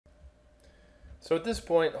So at this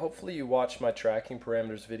point, hopefully you watched my tracking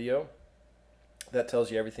parameters video. That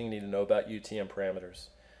tells you everything you need to know about UTM parameters,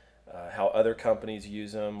 how other companies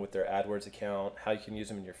use them with their AdWords account, how you can use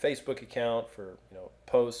them in your Facebook account for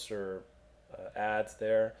posts or ads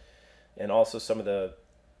there, and also some of the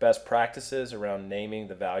best practices around naming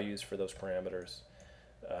the values for those parameters.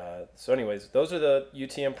 So anyways, those are the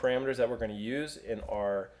UTM parameters that we're going to use in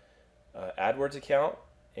our AdWords account.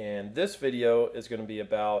 And this video is going to be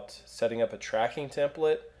about setting up a tracking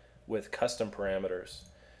template with custom parameters.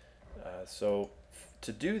 So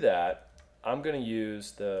to do that, I'm going to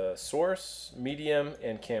use the source, medium,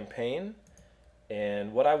 and campaign.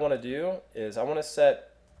 And what I want to do is I want to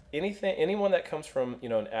set anyone that comes from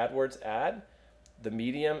an AdWords ad, the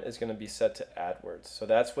medium is going to be set to AdWords. So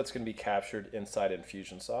that's what's going to be captured inside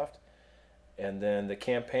Infusionsoft. And then the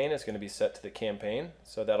campaign is going to be set to the campaign.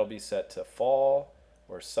 So that'll be set to fall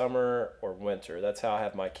or summer or winter. That's how I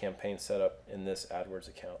have my campaign set up in this AdWords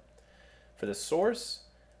account. For the source,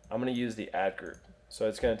 I'm going to use the ad group. So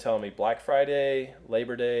it's going to tell me Black Friday,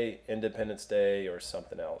 Labor Day, Independence Day, or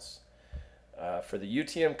something else. For the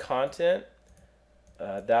UTM content,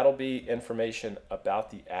 that'll be information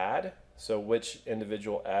about the ad. So which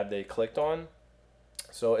individual ad they clicked on.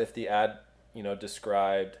 So if the ad,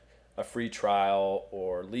 described a free trial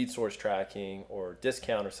or lead source tracking or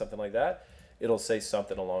discount or something like that, it'll say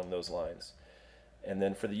something along those lines. And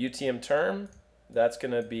then for the UTM term, that's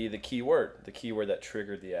going to be the keyword that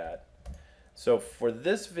triggered the ad. So for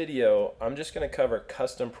this video, I'm just going to cover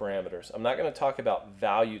custom parameters. I'm not going to talk about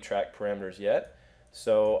value track parameters yet.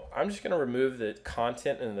 So I'm just going to remove the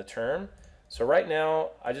content and the term. So right now,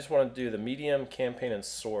 I just want to do the medium, campaign, and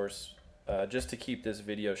source just to keep this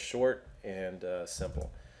video short and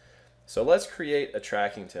simple. So let's create a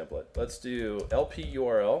tracking template. Let's do LP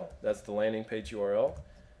URL, that's the landing page URL.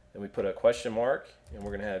 And we put a question mark, and we're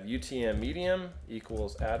going to have UTM medium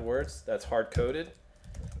equals AdWords. That's hard coded.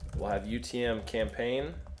 We'll have UTM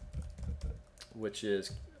campaign, which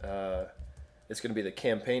is it's going to be the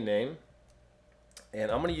campaign name.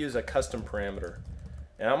 And I'm going to use a custom parameter.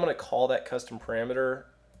 And I'm going to call that custom parameter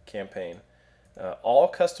campaign. All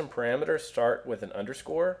custom parameters start with an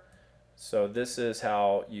underscore. So this is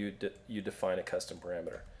how you define a custom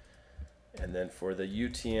parameter. And then for the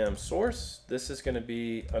UTM source, this is going to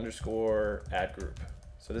be underscore ad group.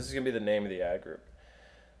 So this is going to be the name of the ad group.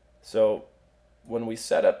 So when we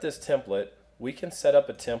set up this template, we can set up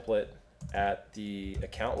a template at the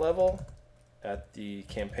account level, at the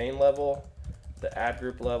campaign level, the ad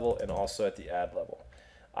group level, and also at the ad level.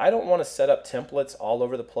 I don't want to set up templates all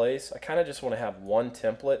over the place. I kind of just want to have one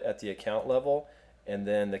template at the account level, and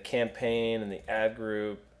then the campaign and the ad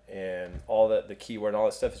group and all that, the keyword and all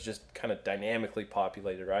that stuff is just kind of dynamically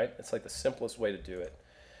populated, right? It's like the simplest way to do it.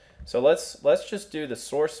 So let's just do the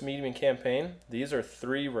source, medium, and campaign. These are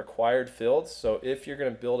 3 required fields. So if you're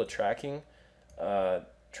going to build a tracking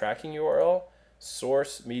URL,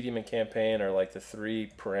 source, medium, and campaign are like the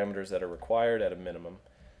 3 parameters that are required at a minimum.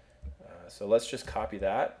 So let's just copy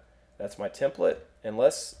that. That's my template. And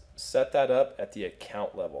let's set that up at the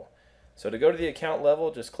account level. So to go to the account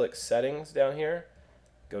level, just click settings down here.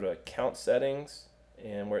 Go to account settings.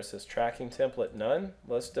 And where it says tracking template none,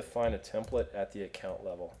 let's define a template at the account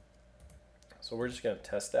level. So we're just going to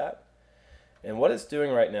test that. And what it's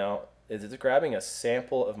doing right now is it's grabbing a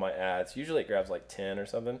sample of my ads. Usually it grabs like 10 or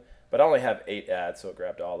something, but I only have 8 ads, so it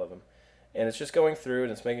grabbed all of them. And it's just going through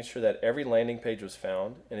and it's making sure that every landing page was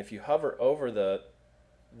found. And if you hover over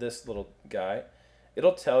this little guy,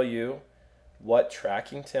 it'll tell you what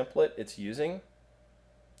tracking template it's using.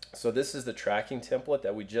 So this is the tracking template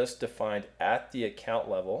that we just defined at the account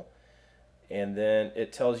level. And then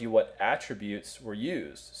it tells you what attributes were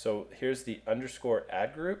used. So here's the underscore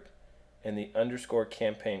ad group and the underscore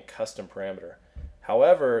campaign custom parameter.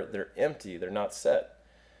 However, they're empty, they're not set.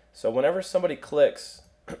 So whenever somebody clicks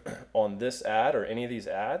on this ad or any of these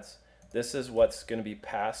ads, this is what's going to be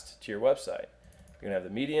passed to your website. You're going to have the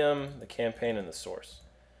medium, the campaign, and the source.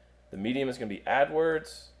 The medium is going to be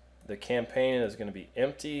AdWords, the campaign is going to be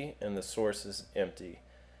empty, and the source is empty.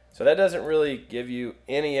 So that doesn't really give you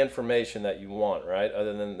any information that you want, right?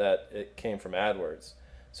 Other than that it came from AdWords.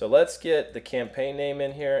 So let's get the campaign name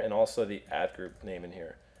in here and also the ad group name in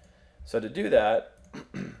here. So to do that,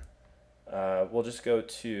 we'll just go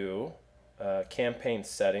to campaign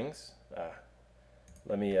settings.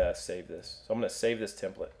 Let me save this. So I'm going to save this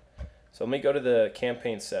template. So let me go to the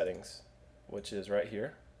campaign settings, which is right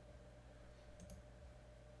here.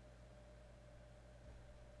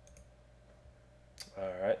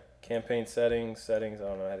 All right, campaign settings, I don't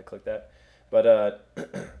know how to click that. But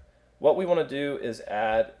what we want to do is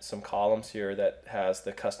add some columns here that has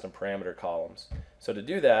the custom parameter columns. So to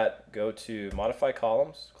do that, go to Modify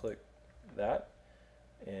Columns, click that,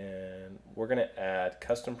 and we're going to add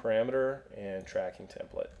custom parameter and tracking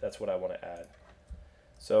template. That's what I want to add.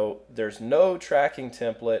 So there's no tracking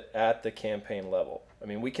template at the campaign level. I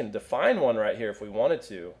mean, we can define one right here if we wanted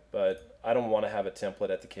to, but I don't want to have a template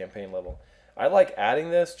at the campaign level. I like adding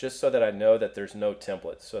this just so that I know that there's no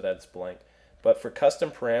template, so that it's blank. But for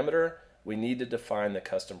custom parameter, we need to define the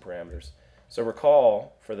custom parameters. So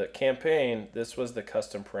recall, for the campaign, this was the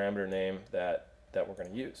custom parameter name that we're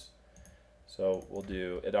going to use. So we'll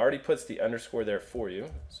do, it already puts the underscore there for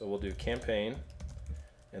you, so we'll do campaign,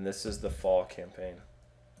 and this is the fall campaign.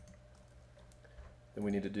 Then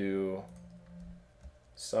we need to do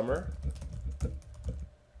summer,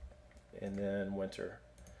 and then winter.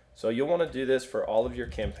 So you'll want to do this for all of your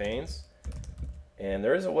campaigns, and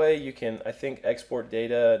there is a way you can, I think, export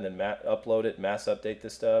data and then upload it, mass update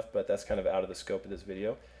this stuff, but that's kind of out of the scope of this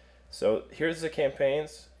video. So here's the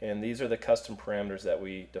campaigns, and these are the custom parameters that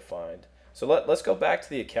we defined. So let's go back to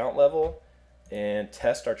the account level and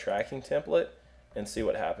test our tracking template and see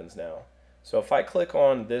what happens now. So if I click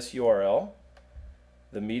on this URL,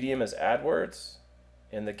 the medium is AdWords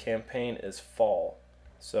and the campaign is fall.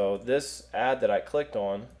 So this ad that I clicked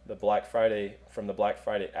on, the Black Friday, from the Black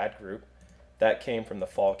Friday ad group, that came from the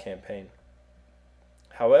fall campaign.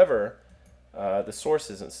 However, the source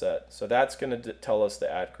isn't set, so that's going to tell us the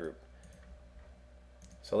ad group.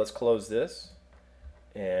 So let's close this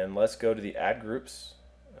and let's go to the ad groups.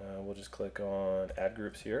 We'll just click on ad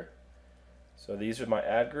groups here. So these are my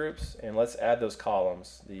ad groups, and let's add those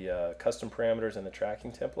columns, the custom parameters and the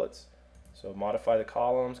tracking templates. So modify the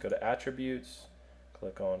columns, go to attributes,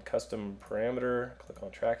 click on custom parameter, click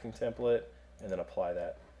on tracking template, and then apply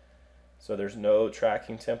that. So there's no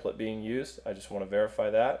tracking template being used. I just want to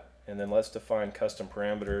verify that. And then let's define custom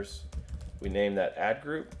parameters. We name that ad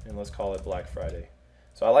group, and let's call it Black Friday.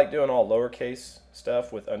 So I like doing all lowercase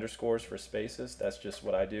stuff with underscores for spaces. That's just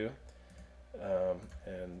what I do.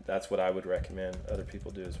 And that's what I would recommend other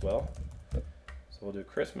people do as well. So we'll do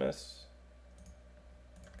Christmas.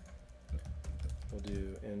 We'll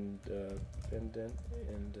do Independence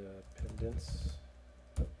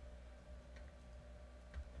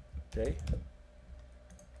Day.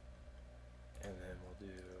 And then we'll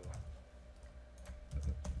do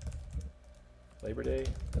Labor Day.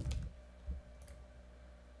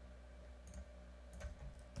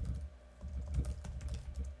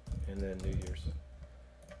 And then New Year's.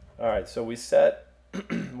 All right, so we set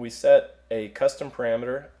we set a custom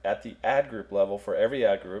parameter at the ad group level for every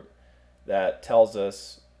ad group that tells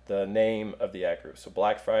us the name of the ad group. So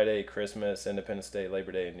Black Friday, Christmas, Independence Day,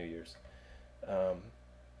 Labor Day, and New Year's.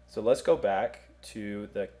 So let's go back to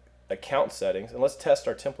the account settings and let's test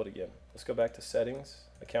our template again. Let's go back to settings,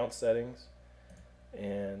 account settings,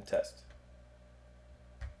 and test.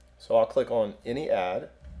 So I'll click on any ad,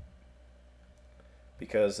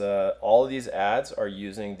 because all of these ads are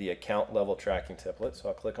using the account level tracking template. So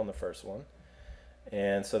I'll click on the first one.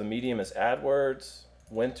 And so the medium is AdWords,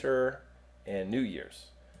 winter, and New Year's.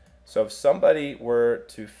 So if somebody were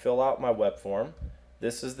to fill out my web form,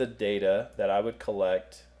 this is the data that I would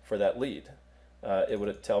collect for that lead. It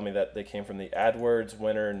would tell me that they came from the AdWords,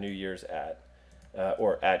 winter, New Year's ad,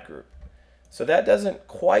 or ad group. So that doesn't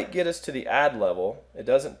quite get us to the ad level. It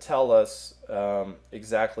doesn't tell us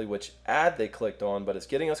exactly which ad they clicked on, but it's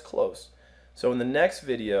getting us close. So in the next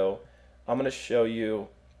video, I'm going to show you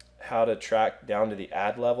how to track down to the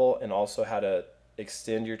ad level and also how to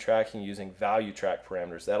extend your tracking using value track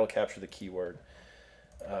parameters. That'll capture the keyword.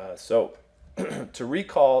 So to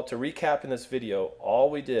recap in this video, all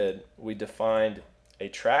we did, we defined a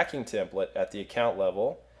tracking template at the account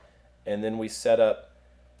level, and then we set up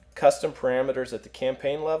custom parameters at the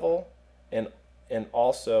campaign level, and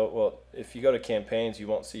also, well, if you go to campaigns, you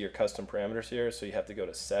won't see your custom parameters here, so you have to go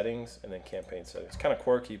to settings and then campaign settings. It's kind of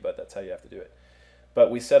quirky, but that's how you have to do it.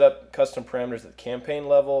 But we set up custom parameters at the campaign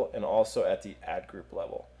level and also at the ad group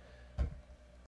level.